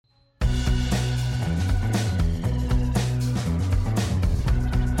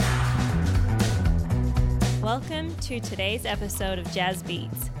Welcome to today's episode of Jazz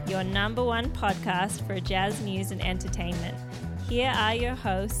Beats, your number one podcast for jazz news and entertainment. Here are your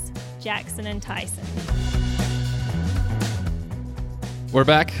hosts, Jackson and Tyson. We're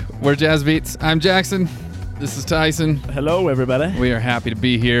back. We're Jazz Beats. I'm Jackson. This is Tyson. Hello, everybody. We are happy to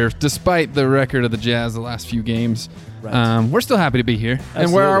be here, despite the record of the Jazz the last few games. Right. We're still happy to be here. Absolutely.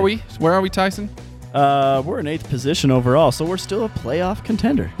 And where are we? Where are we, Tyson? We're in 8th position overall, so we're still a playoff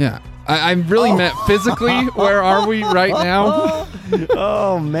contender. Yeah. I really meant physically. Where are we right now?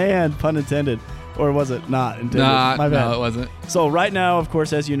 Oh, man. Pun intended. Or was it not intended? My bad. No, it wasn't. So right now, of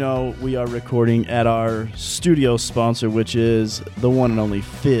course, as you know, we are recording at our studio sponsor, which is the one and only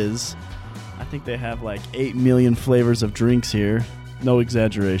Fizz. I think they have like 8 million flavors of drinks here. No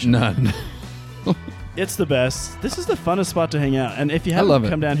exaggeration. None. It's the best. This is the funnest spot to hang out. And if you haven't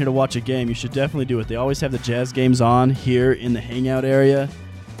come down here to watch a game, you should definitely do it. They always have the Jazz games on here in the hangout area.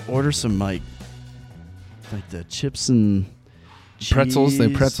 Order some like the chips and pretzels. cheese. They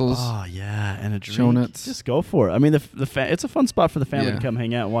pretzels. Oh yeah, and a drink. Donuts. Just go for it. I mean, it's a fun spot for the family to come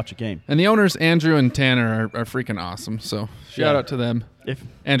hang out and watch a game. And the owners, Andrew and Tanner, are freaking awesome. So shout out to them. If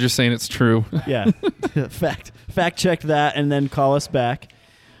Andrew's saying it's true. yeah, fact check that, and then call us back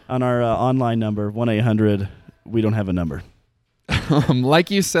on our online number 1-800. We don't have a number.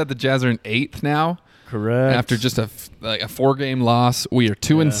 Like you said, the Jazz are in 8th now. Correct. After just a 4-game loss, we are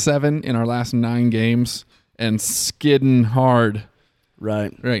 2-7 in our last 9 games and skidding hard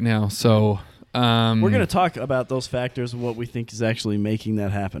right now. So we're going to talk about those factors and what we think is actually making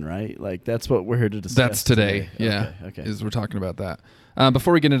that happen, right? Like that's what we're here to discuss. That's today. Yeah. Okay. Is we're talking about that.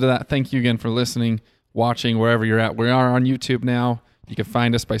 Before we get into that, thank you again for listening, watching, wherever you're at. We are on YouTube now. You can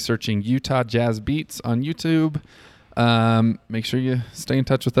find us by searching Utah Jazz Beats on YouTube. Make sure you stay in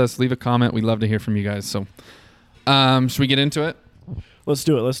touch with us. Leave a comment. We'd love to hear from you guys. So, should we get into it? Let's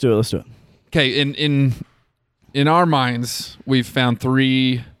do it. Okay. In our minds, we've found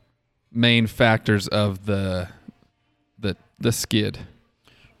 3 main factors of the skid.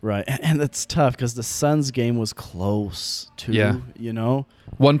 Right, and that's tough because the Suns game was close too. Yeah. You know,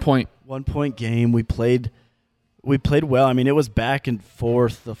 1 point. 1 point game. We played well. I mean, it was back and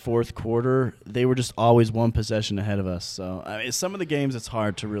forth the fourth quarter. They were just always one possession ahead of us. So, I mean, some of the games it's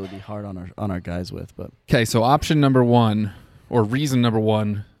hard to really be hard on our guys with. But Okay, so option number 1 or reason number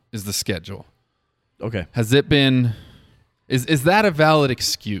 1 is the schedule. okay, Has it been is that a valid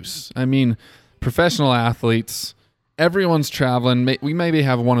excuse? I mean, professional athletes, everyone's traveling. We maybe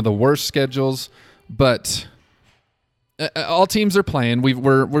have one of the worst schedules, but all teams are playing. We've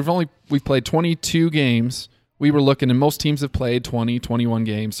played 22 games. We were looking, and most teams have played 20, 21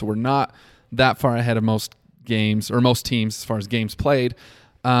 games, so we're not that far ahead of most games or most teams as far as games played.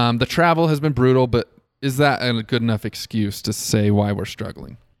 The travel has been brutal, but is that a good enough excuse to say why we're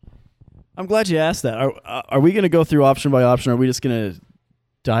struggling? I'm glad you asked that. Are we going to go through option by option, or are we just going to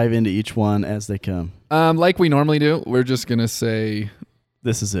dive into each one as they come? Like we normally do, we're just going to say...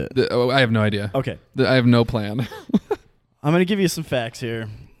 This is it. I have no idea. Okay. I have no plan. I'm going to give you some facts here.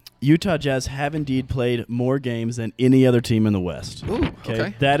 Utah Jazz have indeed played more games than any other team in the West. Ooh,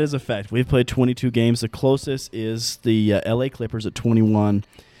 okay. That is a fact. We've played 22 games. The closest is the LA Clippers at 21,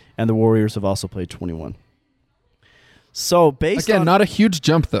 and the Warriors have also played 21. So Again, not a huge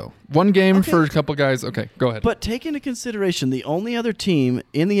jump, though. 1 game for a couple guys. Okay, go ahead. But take into consideration, the only other team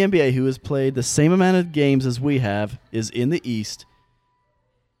in the NBA who has played the same amount of games as we have is in the East,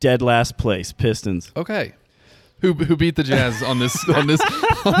 dead last place, Pistons. Okay. Who beat the Jazz on this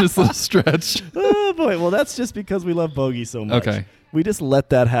little stretch? Oh boy, well that's just because we love Bogey so much. Okay. We just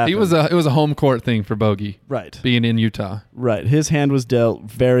let that happen. It was a home court thing for Bogey. Right. Being in Utah. Right. His hand was dealt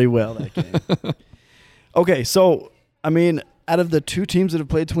very well that game. Okay, so I mean, out of the 2 teams that have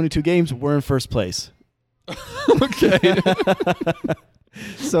played 22 games, we're in first place. Okay.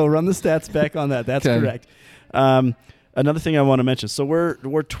 So run the stats back on that. That's correct. Another thing I want to mention. So we're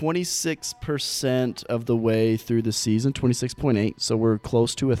 26% of the way through the season, 26.8. So we're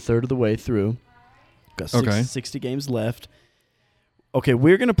close to a third of the way through. Got 60 games left. Okay,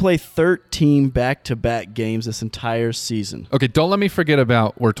 we're going to play 13 back-to-back games this entire season. Okay, don't let me forget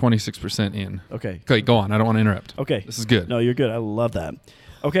about we're 26% in. Okay. Okay, go on. I don't want to interrupt. Okay. This is good. No, you're good. I love that.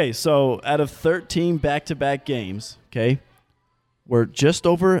 Okay, so out of 13 back-to-back games, okay, we're just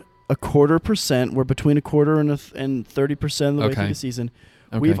over a 0.25%. We're between a quarter and 30% of the way through the season.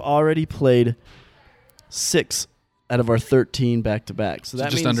 Okay. We've already played 6 out of our 13 back-to-back. So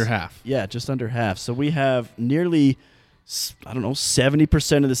that just means, under half. Yeah, just under half. So we have nearly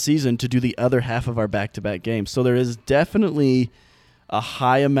 70% of the season to do the other half of our back-to-back games. So there is definitely a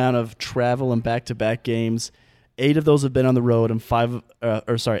high amount of travel and back-to-back games. 8 of those have been on the road, and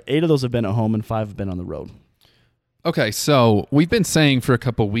 8 of those have been at home, and 5 have been on the road. Okay, so we've been saying for a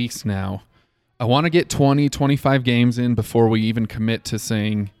couple weeks now, I want to get 20, 25 games in before we even commit to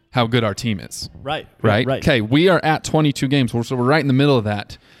saying how good our team is. Right. Okay, we are at 22 games, so we're right in the middle of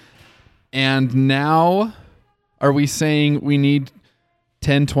that. And now are we saying we need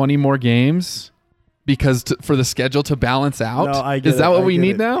 10, 20 more games because for the schedule to balance out? No, I get Is that what we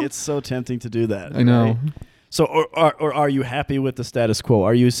need now? It's so tempting to do that. I know. Right? So or are you happy with the status quo?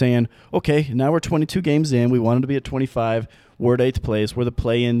 Are you saying, okay, now we're 22 games in, we wanted to be at 25, we're at 8th place, we're the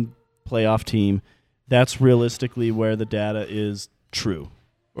play-in playoff team. That's realistically where the data is true.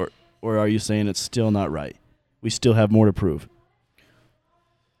 Or are you saying it's still not right? We still have more to prove.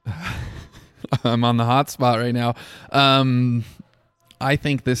 I'm on the hot spot right now. I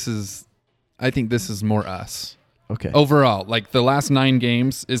think this is more us. Okay. Overall, like the last 9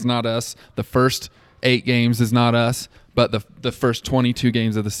 games is not us. The first 8 games is not us, but the first 22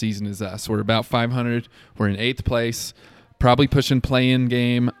 games of the season is us. We're about 500. We're in 8th place, probably pushing play-in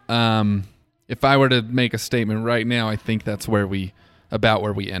game. If I were to make a statement right now, I think that's where we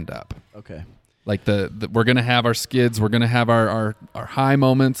end up. Okay. Like we're going to have our skids, we're going to have our high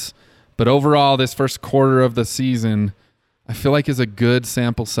moments, but overall this first quarter of the season I feel like is a good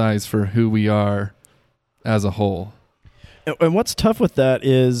sample size for who we are as a whole. And what's tough with that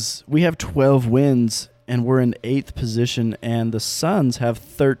is we have 12 wins and we're in 8th position, and the Suns have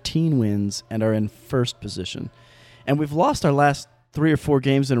 13 wins and are in 1st position. And we've lost our last 3 or 4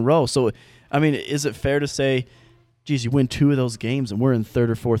 games in a row. So, I mean, is it fair to say, geez, you win 2 of those games and we're in 3rd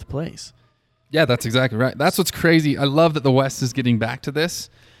or 4th place? Yeah, that's exactly right. That's what's crazy. I love that the West is getting back to this.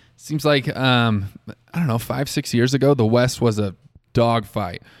 Seems like, I don't know, 5-6 years ago, the West was a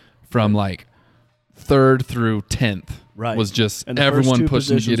dogfight from like 3rd through 10th. Right. Was just and everyone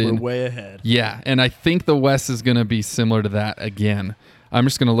pushing to get in. Were way ahead. Yeah, and I think the West is going to be similar to that again. I'm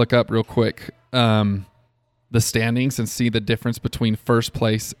just going to look up real quick the standings and see the difference between first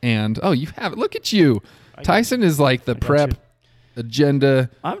place and you have it. Look at you. Tyson is like the prep agenda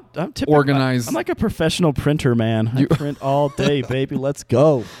I'm organized. I'm like a professional printer, man. I print all day, baby. Let's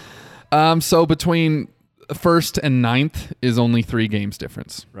go. So between 1st and 9th is only 3 games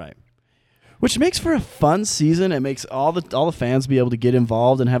difference. Right. Which makes for a fun season. It makes all the fans be able to get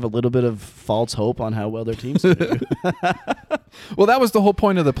involved and have a little bit of false hope on how well their team's going to do. Well, that was the whole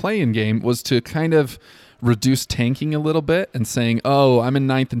point of the play-in game, was to kind of reduce tanking a little bit and saying, I'm in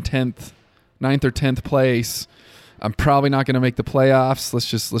 9th or 10th place. I'm probably not going to make the playoffs.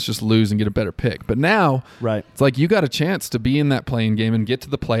 Let's just lose and get a better pick. But now, right, it's like you got a chance to be in that play-in game and get to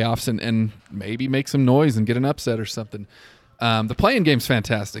the playoffs and maybe make some noise and get an upset or something. The play-in game's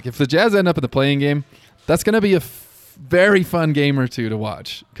fantastic. If the Jazz end up in the play-in game, that's going to be a very fun game or two to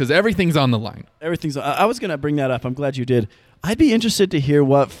watch because everything's on the line. I was going to bring that up. I'm glad you did. I'd be interested to hear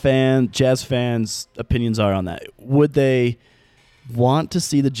what Jazz fans' opinions are on that. Would they want to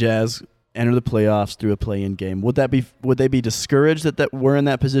see the Jazz enter the playoffs through a play-in game? Would they be discouraged that we're in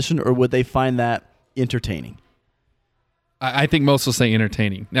that position, or would they find that entertaining? I think most will say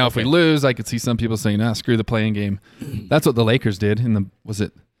entertaining. Now, if we lose, I could see some people saying, screw the play-in game. That's what the Lakers did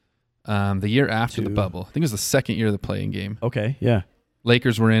the year after the bubble. I think it was the second year of the play-in game. Okay, yeah.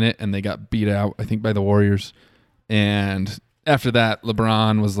 Lakers were in it, and they got beat out, I think, by the Warriors. And after that,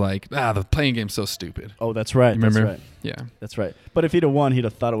 LeBron was like, the play-in game's so stupid. Oh, that's right. Remember? That's right. Yeah. That's right. But if he'd have won, he'd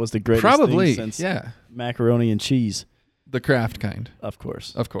have thought it was the greatest thing since macaroni and cheese. The Kraft kind. Of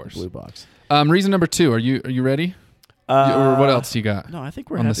course. Blue box. Reason number 2, are you ready? Or what else you got? No, I think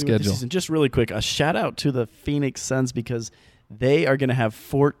we're on happy the schedule. With the season. Just really quick, a shout out to the Phoenix Suns because they are going to have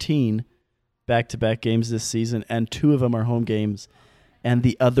 14 back-to-back games this season, and 2 of them are home games, and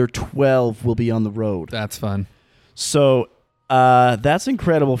the other 12 will be on the road. That's fun. So that's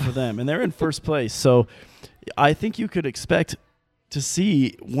incredible for them, and they're in first place. So I think you could expect to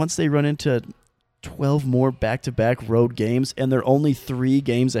see, once they run into 12 more back-to-back road games, and they're only 3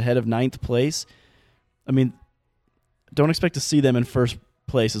 games ahead of 9th place, I mean, don't expect to see them in first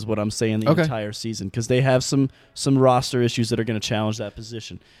place is what I'm saying the entire season, because they have some roster issues that are going to challenge that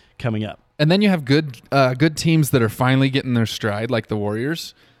position coming up. And then you have good teams that are finally getting their stride, like the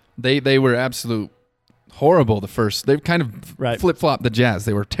Warriors. They were absolute horrible the first. They've kind of flip-flopped the Jazz.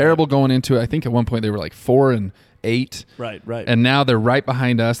 They were terrible going into it. I think at one point they were like 4-8. Right. And now they're right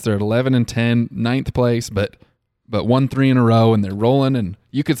behind us. They're at 11-10, 9th place, but won 3 in a row, and they're rolling, and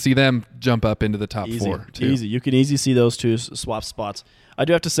you could see them jump up into the top 4 too. Easy. You can easily see those two swap spots. I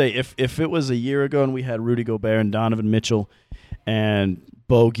do have to say, if it was a year ago and we had Rudy Gobert and Donovan Mitchell and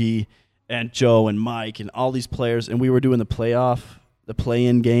Bogey and Joe and Mike and all these players, and we were doing the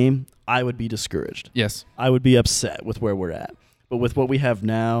play-in game, I would be discouraged. Yes. I would be upset with where we're at. But with what we have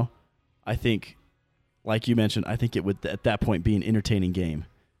now, I think like you mentioned, I think it would at that point be an entertaining game.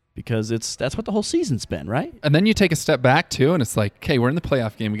 Because that's what the whole season's been, right? And then you take a step back, too, and it's like, okay, we're in the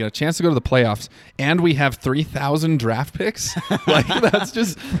playoff game. We got a chance to go to the playoffs, and we have 3,000 draft picks. Like, that's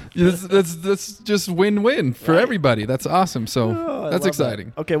just win-win for everybody. That's awesome. So that's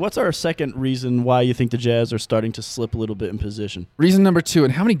exciting. That. Okay, what's our second reason why you think the Jazz are starting to slip a little bit in position? Reason number 2,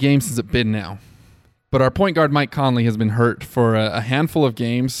 and how many games has it been now? But our point guard, Mike Conley, has been hurt for a handful of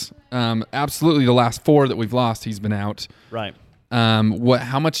games. Absolutely the last 4 that we've lost, he's been out. Right.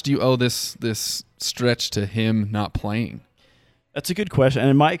 How much do you owe this stretch to him not playing? That's a good question.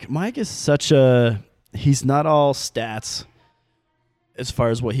 And Mike is he's not all stats as far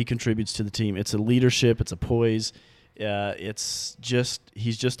as what he contributes to the team. It's a leadership, it's a poise. He's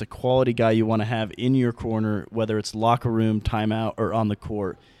just a quality guy you want to have in your corner, whether it's locker room, timeout, or on the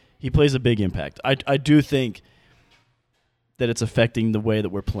court. He plays a big impact. I do think that it's affecting the way that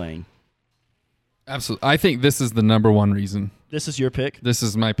we're playing. Absolutely. I think this is the number one reason. This is your pick? This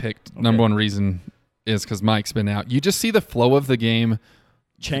is my pick. Okay. Number one reason is because Mike's been out. You just see the flow of the game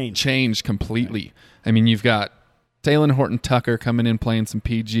change completely. Right. I mean, you've got Talen Horton-Tucker coming in playing some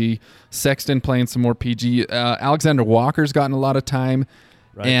PG, Sexton playing some more PG. Alexander Walker's gotten a lot of time.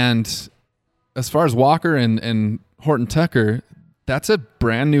 Right. And as far as Walker and Horton-Tucker, that's a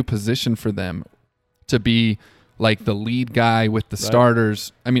brand new position for them to be like the lead guy with the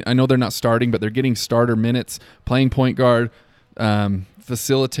starters. I mean, I know they're not starting, but they're getting starter minutes, playing point guard,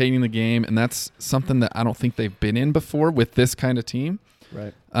 facilitating the game, and that's something that I don't think they've been in before with this kind of team.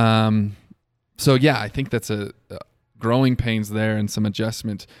 Right. So, yeah, I think that's a growing pains there and some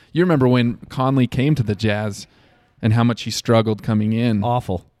adjustment. You remember when Conley came to the Jazz and how much he struggled coming in.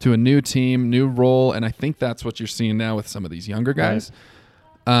 Awful. To a new team, new role, and I think that's what you're seeing now with some of these younger guys. Right.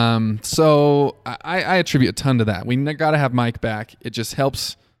 So I attribute a ton to that. We got to have Mike back. It just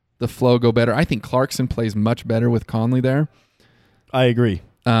helps the flow go better. I think Clarkson plays much better with Conley there. I agree.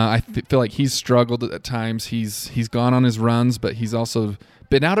 I feel like he's struggled at times. He's gone on his runs, but he's also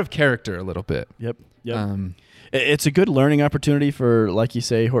been out of character a little bit. Yep. It's a good learning opportunity for, like you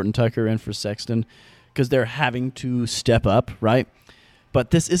say, Horton-Tucker and for Sexton, because they're having to step up, right?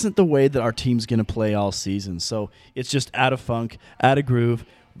 But this isn't the way that our team's going to play all season. So it's just out of funk, out of groove.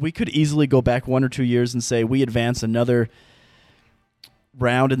 We could easily go back 1 or 2 years and say we advance another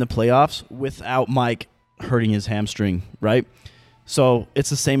round in the playoffs without Mike hurting his hamstring, right? So it's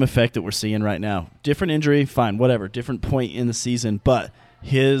the same effect that we're seeing right now. Different injury, fine, whatever. Different point in the season, but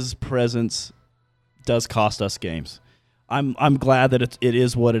his presence does cost us games. I'm glad that it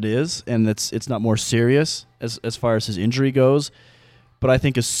is what it is, and it's not more serious as far as his injury goes. But I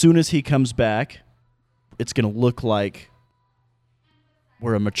think as soon as he comes back, it's going to look like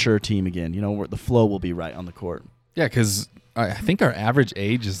we're a mature team again. You know, where the flow will be right on the court. Yeah, because I think our average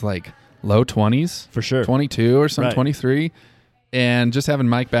age is like low 20s. For sure. 22 or something, right. 23. And just having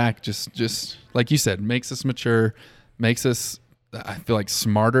Mike back, just like you said, makes us mature, makes us, I feel like,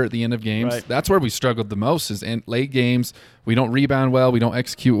 smarter at the end of games. Right. That's where we struggled the most is in late games. We don't rebound well. We don't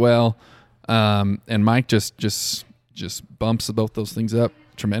execute well. And Mike just bumps both those things up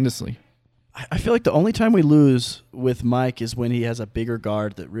tremendously. I feel like the only time we lose with Mike is when he has a bigger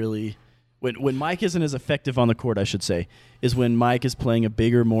guard that really – when Mike isn't as effective on the court, I should say, is when Mike is playing a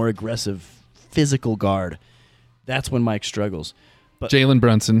bigger, more aggressive, physical guard. That's when Mike struggles. But Jalen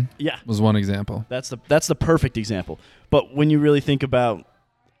Brunson was one example. That's the perfect example. But when you really think about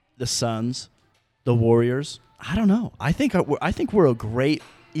the Suns, the Warriors, I don't know. I think we're a great,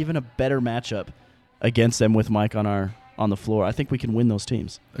 even a better matchup against them with Mike on the floor. I think we can win those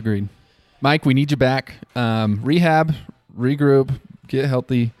teams. Agreed. Mike, we need you back. Rehab, regroup, get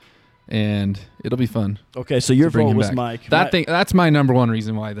healthy, and it'll be fun. Okay, so your vote was Mike. That's my number one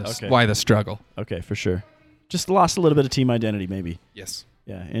reason why the struggle. Okay, for sure. Just lost a little bit of team identity, maybe. Yes.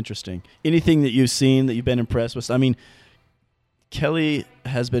 Yeah, interesting. Anything that you've seen that you've been impressed with? I mean, Kelly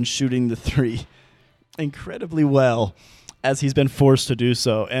has been shooting the three incredibly well as he's been forced to do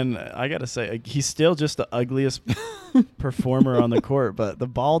so. And I got to say, he's still just the ugliest performer on the court, but the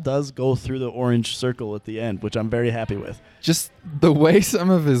ball does go through the orange circle at the end, which I'm very happy with. Just the way some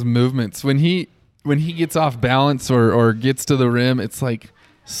of his movements, when he gets off balance or gets to the rim, it's like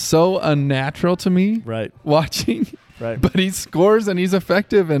so unnatural to me watching. Right. But he scores and he's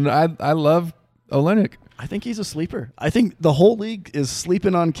effective, and I love Olynyk. I think he's a sleeper. I think the whole league is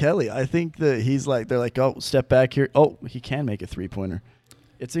sleeping on Kelly. I think that they're like, oh, step back here. Oh, he can make a three-pointer.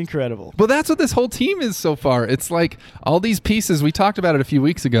 It's incredible. Well, that's what this whole team is so far. It's like all these pieces, we talked about it a few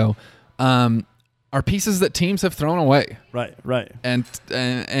weeks ago, are pieces that teams have thrown away. Right.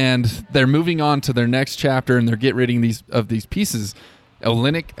 And they're moving on to their next chapter, and they're getting rid of these pieces.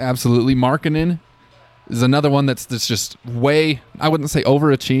 Olynyk, absolutely. Markkanen, is another one that's just way, I wouldn't say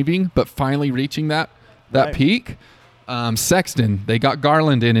overachieving, but finally reaching that peak. Sexton, they got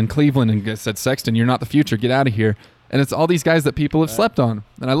Garland in Cleveland and said, Sexton, you're not the future. Get out of here. And it's all these guys that people have slept on,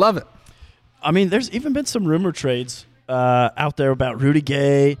 and I love it. I mean, there's even been some rumor trades out there about Rudy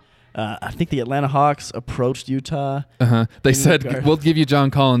Gay. I think the Atlanta Hawks approached Utah. They said, we'll give you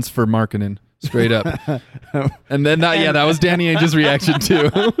John Collins for Markkanen, straight up. And then, that was Danny Ainge's reaction, too.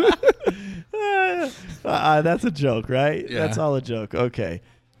 That's a joke, right? Yeah. That's all a joke. Okay.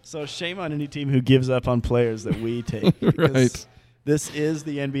 So shame on any team who gives up on players that we take. Right. This is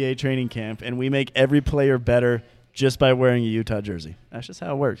the NBA training camp, and we make every player better just by wearing a Utah jersey. That's just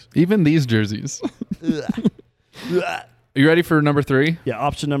how it works. Even these jerseys. Are you ready for number 3? Yeah,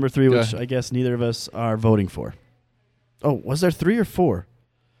 option number 3, which I guess neither of us are voting for. Oh, was there 3 or 4?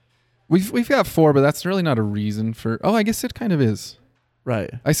 We've got 4, but that's really not a reason for... Oh, I guess it kind of is. Right.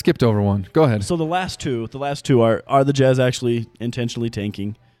 I skipped over one. Go ahead. So the last two are the Jazz actually intentionally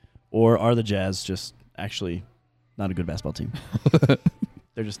tanking, or are the Jazz just actually not a good basketball team?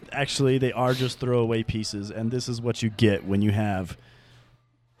 They are just throwaway pieces, and this is what you get when you have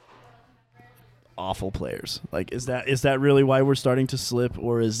awful players. Like, is that really why we're starting to slip,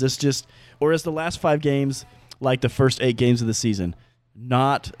 or is the last 5 games, like the first 8 games of the season,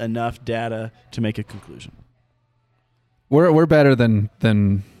 not enough data to make a conclusion? We're better than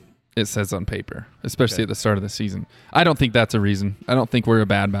it says on paper, especially at the start of the season. I don't think that's a reason. I don't think we're a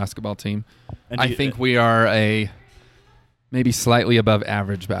bad basketball team. I think we are a maybe slightly above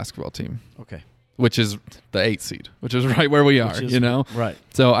average basketball team. Okay. Which is the 8th seed, which is right where we are, Right.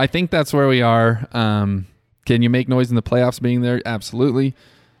 So I think that's where we are. Can you make noise in the playoffs being there? Absolutely.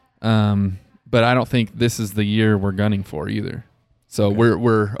 But I don't think this is the year we're gunning for either. So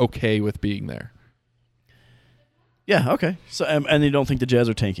we're okay with being there. Yeah, okay. So and you don't think the Jazz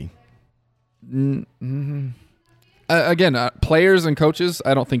are tanking? Mm-hmm. Again, players and coaches,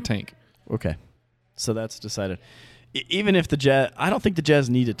 I don't think tank. Okay. So that's decided. Even if the Jazz, I don't think the Jazz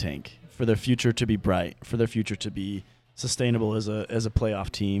need a tank for their future to be bright, for their future to be sustainable as a playoff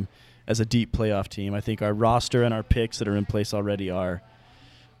team, as a deep playoff team. I think our roster and our picks that are in place already are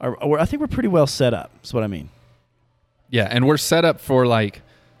I think we're pretty well set up. That's what I mean. Yeah, and we're set up for like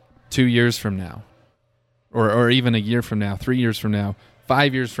 2 years from now. Or even a year from now, 3 years from now,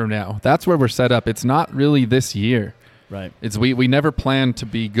 5 years from now. That's where we're set up. It's not really this year. Right. It's we never planned to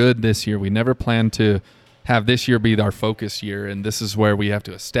be good this year. We never planned to have this year be our focus year, and this is where we have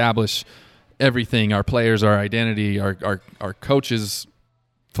to establish everything, our players, our identity, our coaches'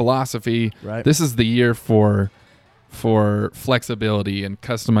 philosophy. Right. This is the year for flexibility and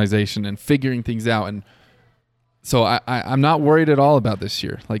customization and figuring things out. And so I'm not worried at all about this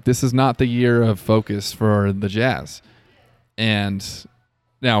year. Like, this is not the year of focus for the Jazz. And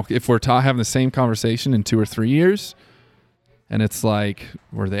now, if we're having the same conversation in 2 or 3 years, and it's like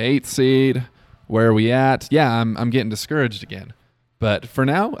we're the 8th seed, where are we at? Yeah, I'm getting discouraged again. But for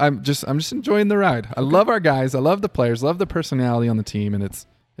now, I'm just enjoying the ride. I love our guys. I love the players. Love the personality on the team, and it's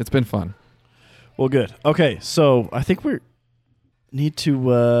been fun. Well, good. Okay, so I think we need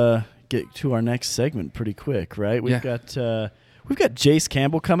to get to our next segment pretty quick, right? We've got Jace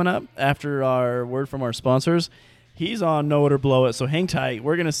Campbell coming up after our word from our sponsors. He's on Know It or Blow It, so hang tight.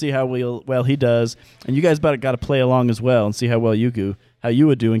 We're gonna see how well he does, and you guys got to play along as well and see how well you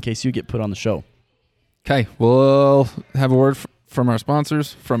would do in case you get put on the show. Okay, we'll have a word from our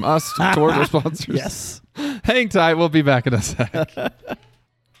sponsors, from us toward our sponsors. Yes. Hang tight. We'll be back in a sec.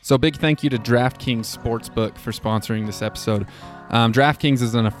 So big thank you to DraftKings Sportsbook for sponsoring this episode. DraftKings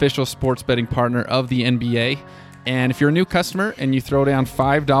is an official sports betting partner of the NBA. And if you're a new customer and you throw down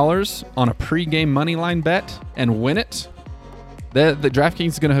 $5 on a pregame moneyline bet and win it, the DraftKings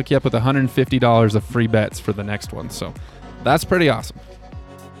is going to hook you up with $150 of free bets for the next one. So that's pretty awesome.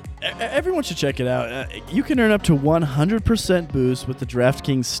 Everyone should check it out. You can earn up to 100% boost with the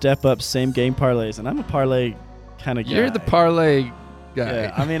DraftKings Step Up Same Game Parlays. And I'm a parlay kind of guy. You're the parlay guy.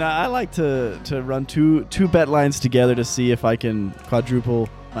 Yeah, I mean, I like to run two bet lines together to see if I can quadruple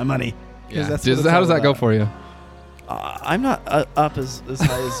my money. Yeah. How does that go for you? I'm not up as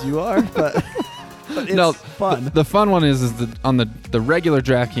high as you are, but it's fun. The fun one is on the regular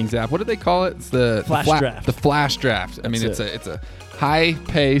DraftKings app. What do they call it? It's the Flash Draft. The Flash Draft. I mean, it's a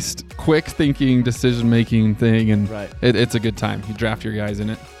high-paced, quick-thinking, decision-making thing, and it's a good time. You draft your guys in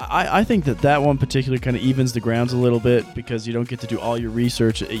it. I think that one particular kind of evens the grounds a little bit because you don't get to do all your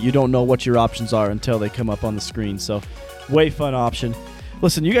research. You don't know what your options are until they come up on the screen. So, way fun option.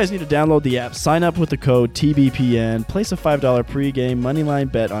 Listen, you guys need to download the app, sign up with the code TBPN, place a $5 pregame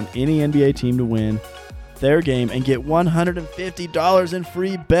moneyline bet on any NBA team to win their game, and get $150 in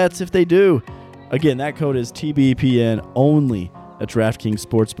free bets if they do. Again, that code is TBPN only at DraftKings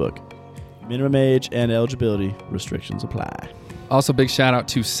Sportsbook. Minimum age and eligibility restrictions apply. Also, big shout out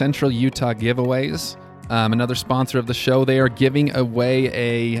to Central Utah Giveaways, another sponsor of the show. They are giving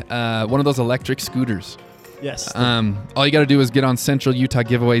away one of those electric scooters. Yes. All you got to do is get on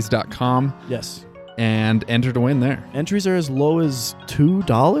centraljutahgiveaways.com. Yes. And enter to win there. Entries are as low as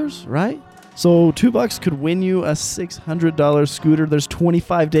 $2, right? So $2 could win you a $600 scooter. There's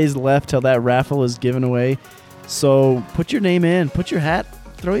 25 days left till that raffle is given away. So put your name in.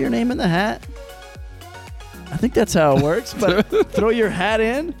 Throw your name in the hat. I think that's how it works. But throw your hat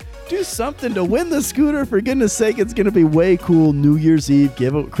in. Do something to win the scooter. For goodness sake, it's going to be way cool. New Year's Eve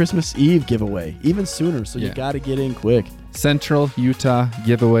Christmas Eve giveaway. Even sooner. So you got to get in quick.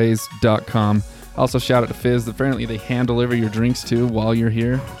 CentralUtahGiveaways.com. Also, shout out to Fizz. Apparently, they hand deliver your drinks too while you're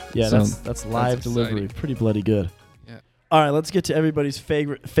here. Yeah, so that's live delivery. Pretty bloody good. Yeah. All right, let's get to everybody's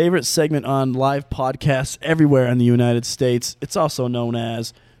favorite segment on live podcasts everywhere in the United States. It's also known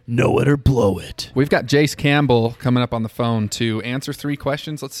as Know It or Blow It. We've got Jace Campbell coming up on the phone to answer 3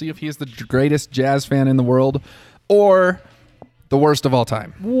 questions. Let's see if he is the greatest Jazz fan in the world or the worst of all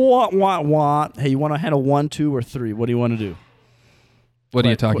time. What? Hey, you want to handle 1, 2, or 3? What do you want to do? What are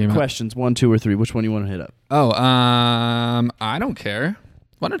you talking about? Questions 1, 2, or 3. Which one do you want to hit up? Oh, I don't care.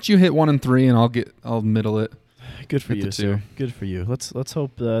 Why don't you hit 1 and 3, and I'll middle it. Good for you, sir. Good for you. Let's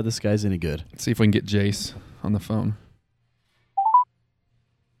hope this guy's any good. Let's see if we can get Jace on the phone.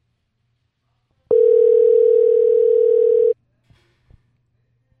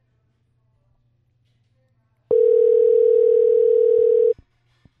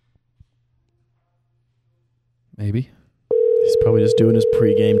 Maybe. He's probably just doing his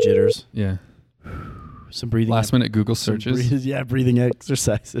pregame jitters. Yeah. Some breathing. Last-minute Google searches. Breathing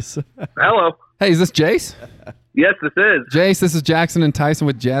exercises. Hello. Hey, is this Jace? Yes, this is. Jace, this is Jackson and Tyson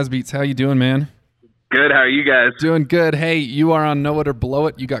with Jazz Beats. How you doing, man? Good. How are you guys? Doing good. Hey, you are on Know It or Blow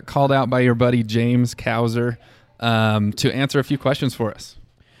It. You got called out by your buddy James Cowser to answer a few questions for us.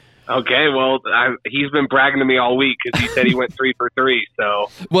 Okay, well, he's been bragging to me all week because he said he went 3 for 3. So,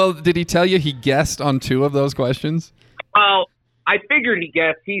 well, did he tell you he guessed on 2 of those questions? Well, I figured he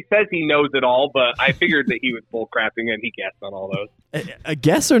guessed. He says he knows it all, but I figured that he was bullcrapping and he guessed on all those. A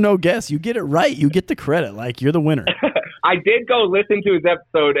guess or no guess, you get it right. You get the credit. Like, you're the winner. I did go listen to his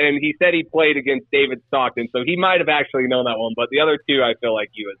episode, and he said he played against David Stockton, so he might have actually known that one. But the other 2, I feel like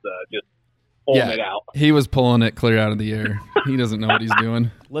he was just pulling it out. He was pulling it clear out of the air. He doesn't know what he's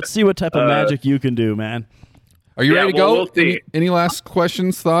doing. Let's see what type of magic you can do, man. Are you ready to go? We'll see. Any last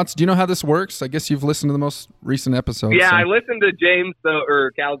questions, thoughts? Do you know how this works? I guess you've listened to the most recent episodes. Yeah, so. I listened to James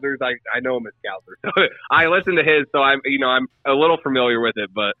or Cowser's. I know him as Cowser. So I listened to his, so I'm a little familiar with it.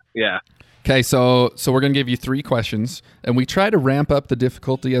 But yeah. Okay, so we're gonna give you 3 questions, and we try to ramp up the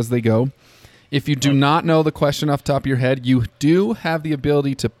difficulty as they go. If you do not know the question off the top of your head, you do have the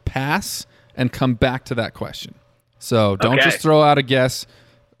ability to pass and come back to that question. So don't just throw out a guess.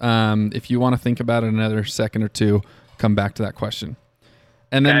 If you want to think about it another second or 2, come back to that question.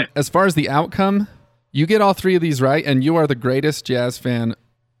 And then as far as the outcome, you get all 3 of these right, and you are the greatest Jazz fan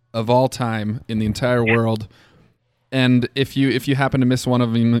of all time in the entire world. And if you happen to miss one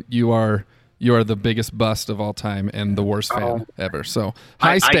of them, you are the biggest bust of all time and the worst fan ever. So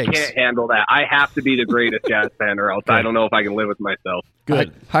high stakes. I can't handle that. I have to be the greatest Jazz fan, or else I don't know if I can live with myself.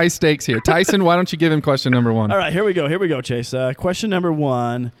 Good. High stakes here. Tyson, why don't you give him question number 1? All right, here we go, Chase. Question number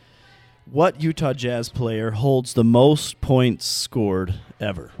 1. What Utah Jazz player holds the most points scored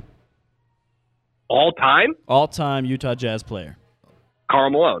ever? All time? All-time Utah Jazz player. Karl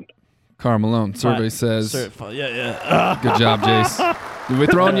Malone. Karl Malone. Survey says. Yeah. Good job, Jace.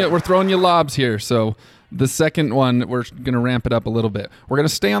 We're throwing you lobs here. So the second one, we're going to ramp it up a little bit. We're going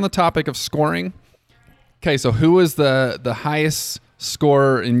to stay on the topic of scoring. Okay, so who is the highest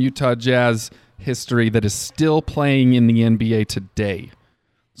scorer in Utah Jazz history that is still playing in the NBA today?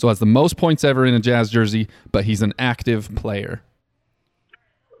 So has the most points ever in a Jazz jersey, but he's an active player.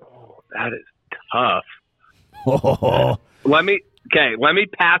 Oh, that is tough. Let me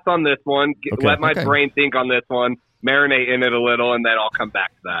pass on this one. Let my brain think on this one. Marinate in it a little, and then I'll come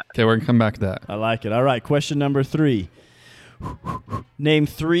back to that. Okay, we're going to come back to that. I like it. All right, question number 3. Name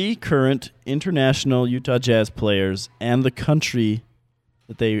 3 current international Utah Jazz players and the country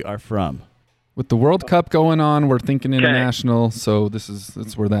that they are from. With the World Cup going on, we're thinking international, so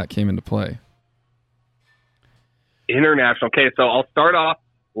that's where that came into play. International. Okay, so I'll start off.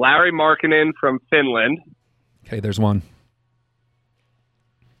 Larry Markkanen from Finland. Okay, there's one.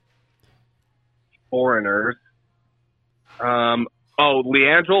 Foreigners.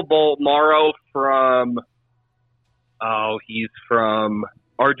 Leandro Bolmaro from. Oh, he's from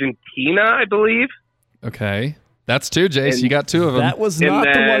Argentina, I believe. Okay. That's two, Jace. You got two of them. That was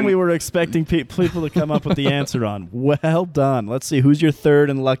not the one we were expecting people to come up with the answer on. Well done. Let's see. Who's your third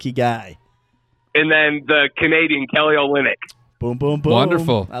and lucky guy? And then the Canadian, Kelly Olynyk. Boom, boom, boom.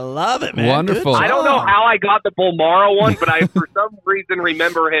 Wonderful. I love it, man. Wonderful. I don't know how I got the Bolmaro one, but I, for some reason,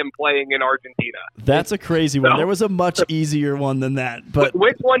 remember him playing in Argentina. That's a crazy one. There was a much easier one than that. But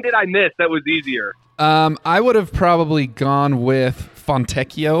which one did I miss that was easier? I would have probably gone with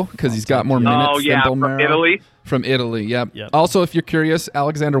Fontecchio because he's got more minutes than Bolmaro. From Italy? From Italy, yep. Also, if you're curious,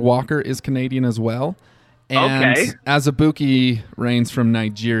 Alexander Walker is Canadian as well. And Azubuike reigns from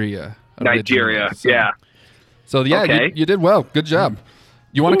Nigeria. Nigeria, yeah. So, yeah, you did well. Good job.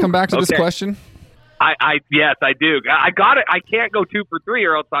 You want to come back to this question? Yes, I do. I got it. I can't go 2 for 3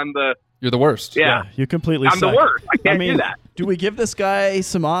 or else You're the worst. Yeah, you completely I'm the worst. I can't do that. Do we give this guy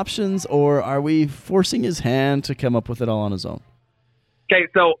some options, or are we forcing his hand to come up with it all on his own? Okay,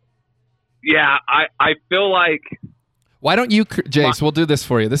 so, yeah, I feel like... Why don't you, Jace, we'll do this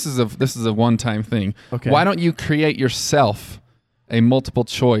for you. This is a one-time thing. Okay. Why don't you create yourself a multiple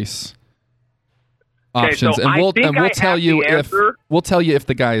choice options, so and we'll tell you if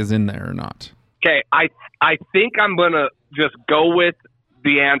the guy is in there or not. Okay, I think I'm gonna just go with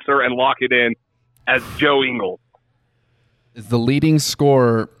the answer and lock it in as Joe Ingles. Is the leading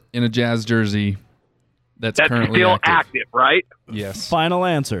scorer in a Jazz jersey that's currently still active, right? Yes. Final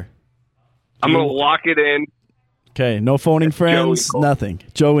answer. I'm gonna lock it in. Okay, no phoning friends, nothing.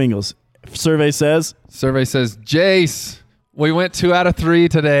 Joe Ingles. Survey says, Jace, we went 2 out of 3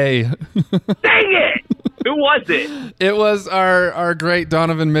 today. Dang it! Who was it? It was our great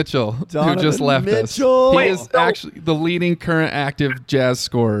Donovan Mitchell, who just left us. He is actually the leading current active Jazz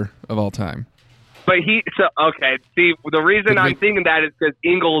scorer of all time. But see, the reason I'm thinking that is because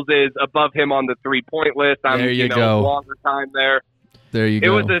Ingles is above him on the 3-point list. There you go. Longer time there. There you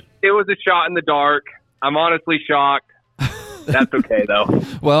go. It was a shot in the dark. I'm honestly shocked. That's okay, though.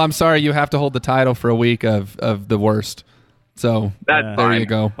 Well, I'm sorry you have to hold the title for a week of the worst. So there you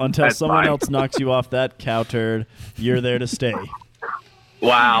go. Until someone else knocks you off that cow turd, you're there to stay.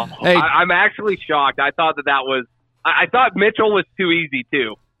 Wow. Hey, I'm actually shocked. I thought that was – I thought Mitchell was too easy,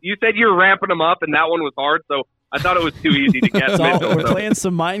 too. You said you were ramping him up, and that one was hard, so I thought it was too easy to guess Mitchell. We're playing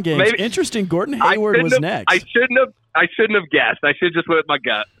some mind games. Interesting. Gordon Hayward was next. I shouldn't have guessed. I should just went with my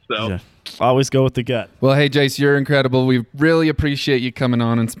gut. So. Yeah. Always go with the gut. Well, hey, Jace, you're incredible. We really appreciate you coming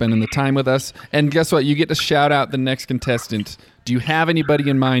on and spending the time with us. And guess what? You get to shout out the next contestant. Do you have anybody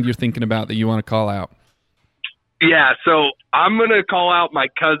in mind you're thinking about that you want to call out? Yeah, so I'm going to call out my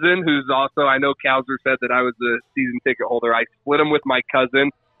cousin, who's also, I know Kowser said that I was the season ticket holder. I split him with my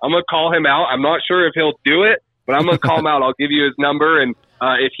cousin. I'm going to call him out. I'm not sure if he'll do it, but I'm going to call him out. I'll give you his number, and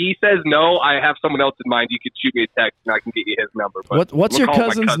if he says no, I have someone else in mind. You could shoot me a text, and I can get you his number. But what's your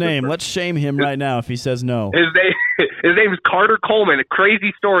cousin's name? Let's shame him right now if he says no. His name is Carter Coleman. A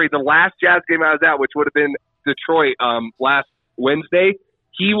crazy story. The last Jazz game I was at, which would have been Detroit last Wednesday,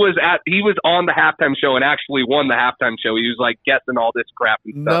 he was on the halftime show and actually won the halftime show. He was like guessing all this crap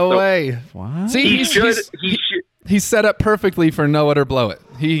and stuff. No way. What? See, he's set up perfectly for No It or Blow It.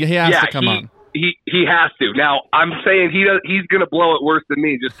 He has to come on. He has to. Now, I'm saying he's going to blow it worse than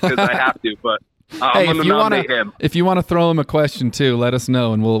me just because I have to, but I'm going to nominate him. If you want to throw him a question, too, let us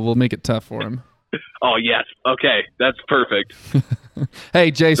know, and we'll make it tough for him. Oh, yes. Okay. That's perfect.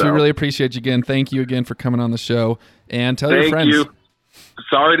 Hey, Jace, we really appreciate you again. Thank you again for coming on the show, and tell your friends. Thank you.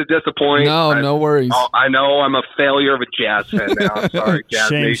 Sorry to disappoint. No worries. I know I'm a failure of a Jazz fan now. I'm sorry,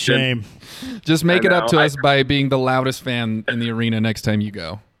 Jazz Nation. Shame. Just make it up to us by being the loudest fan in the arena next time you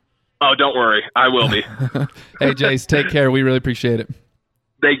go. Oh, don't worry. I will be. Hey, Jace, take care. We really appreciate it.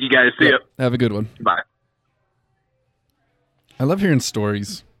 Thank you, guys. See you. Have a good one. Bye. I love hearing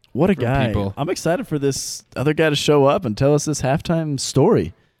stories. What a guy. People. I'm excited for this other guy to show up and tell us this halftime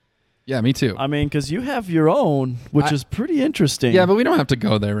story. Yeah, me too. I mean, because you have your own, which is pretty interesting. Yeah, but we don't have to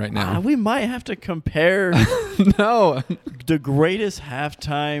go there right now. We might have to compare the greatest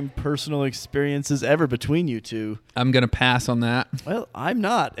halftime personal experiences ever between you two. I'm going to pass on that. Well, I'm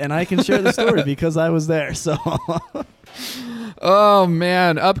not, and I can share the story because I was there. So, oh,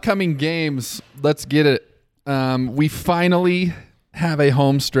 man. Upcoming games. Let's get it. We finally have a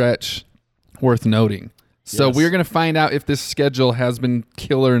home stretch worth noting. So we're going to find out if this schedule has been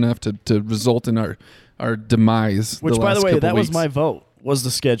killer enough to result in our demise. Which, by the way, that was my vote, was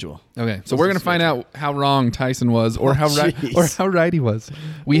the schedule. Okay, so we're going to find out how wrong Tyson was or how right he was.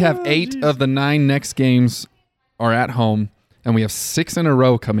 We have 8 of the 9 next games are at home, and we have 6 in a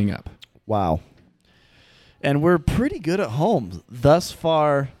row coming up. Wow. And we're pretty good at home thus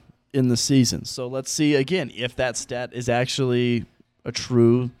far in the season. So let's see, again, if that stat is actually a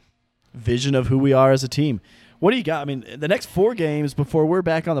true vision of who we are as a team. What do you got? I mean, the next 4 games before we're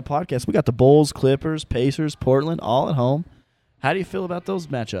back on the podcast, we got the Bulls, Clippers, Pacers, Portland, all at home. How do you feel about those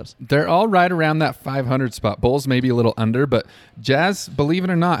matchups? They're all right around that 500 spot. Bulls maybe a little under, but Jazz, believe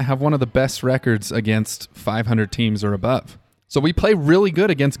it or not, have one of the best records against 500 teams or above. So we play really good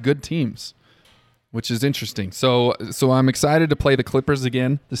against good teams, which is interesting. So I'm excited to play the Clippers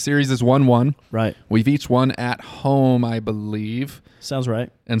again. The series is 1-1. Right. We've each won at home, I believe. Sounds right.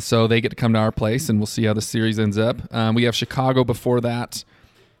 And so they get to come to our place, and we'll see how the series ends up. We have Chicago before that.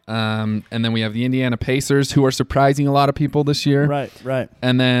 And then we have the Indiana Pacers, who are surprising a lot of people this year. Right.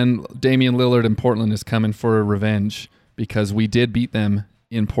 And then Damian Lillard in Portland is coming for a revenge because we did beat them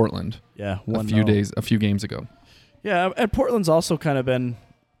in Portland. Yeah, a few games ago. Yeah, and Portland's also kind of been,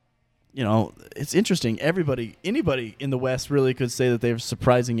 it's interesting. Anybody in the West really could say that they're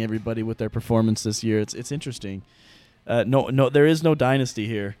surprising everybody with their performance this year. It's interesting. No, there is no dynasty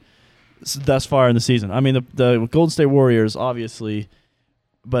here thus far in the season. I mean, the Golden State Warriors, obviously.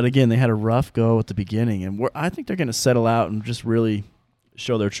 But again, they had a rough go at the beginning, and I think they're going to settle out and just really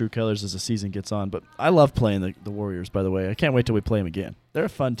show their true colors as the season gets on. But I love playing the Warriors, by the way. I can't wait till we play them again. They're a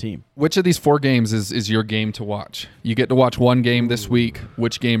fun team. Which of these 4 games is your game to watch? You get to watch one game this week.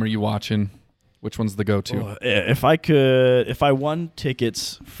 Which game are you watching? Which one's the go-to? If I won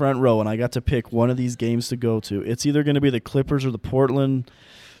tickets front row and I got to pick one of these games to go to, it's either going to be the Clippers or the Portland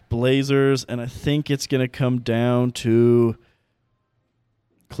Blazers, and I think it's going to come down to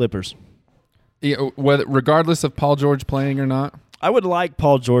Clippers. Yeah, regardless of Paul George playing or not? I would like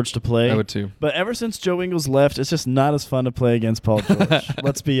Paul George to play. I would too. But ever since Joe Ingles left, it's just not as fun to play against Paul George.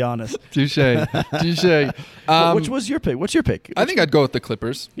 Let's be honest. Touche. Which was your pick? What's your pick? I think I'd go with the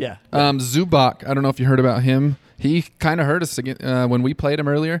Clippers. Yeah. Zubac, I don't know if you heard about him. He kind of hurt us when we played him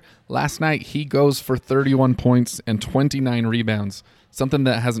earlier. Last night, he goes for 31 points and 29 rebounds. Something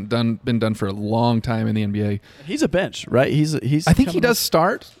that hasn't been done for a long time in the NBA. He's a bench, right? He's. I think he does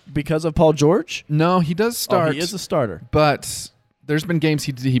start because of Paul George. No, he does start. Oh, he is a starter, but there's been games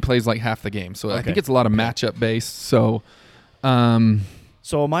he plays like half the game. So I think it's a lot of matchup based. So,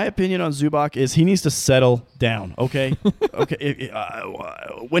 so my opinion on Zubac is he needs to settle down. Okay,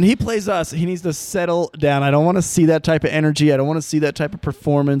 when he plays us, he needs to settle down. I don't want to see that type of energy. I don't want to see that type of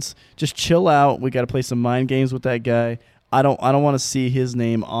performance. Just chill out. We got to play some mind games with that guy. I don't want to see his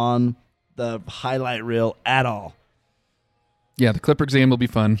name on the highlight reel at all. Yeah, the Clippers game will be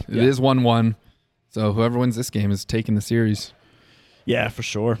fun. It is 1-1. So whoever wins this game is taking the series. Yeah, for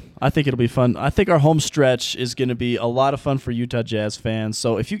sure. I think it'll be fun. I think our home stretch is going to be a lot of fun for Utah Jazz fans.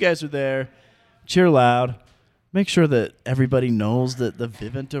 So if you guys are there, cheer loud. Make sure that everybody knows that the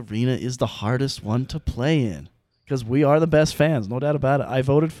Vivint Arena is the hardest one to play in because we are the best fans, no doubt about it. I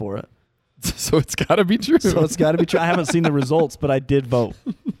voted for it. So it's got to be true. I haven't seen the results, but I did vote.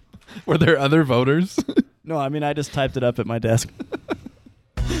 Were there other voters? No, I mean, I just typed it up at my desk.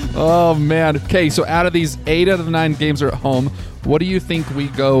 Oh, man. Okay, so out of these 8 out of the 9 games are at home, what do you think we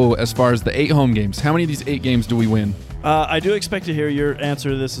go as far as the 8 home games? How many of these 8 games do we win? I do expect to hear your answer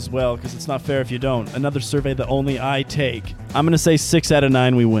to this as well because it's not fair if you don't. Another survey that only I take. I'm going to say 6 out of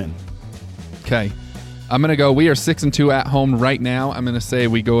 9 we win. Okay. I'm going to go, we are 6-2 at home right now. I'm going to say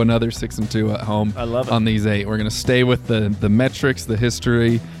we go another 6-2 at home. I love it. On these 8. We're going to stay with the metrics, the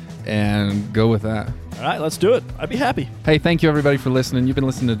history, and go with that. All right, let's do it. I'd be happy. Hey, thank you everybody for listening. You've been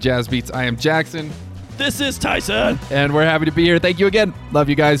listening to Jazz Beats. I am Jackson. This is Tyson. And we're happy to be here. Thank you again. Love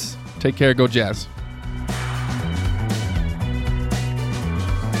you guys. Take care. Go Jazz.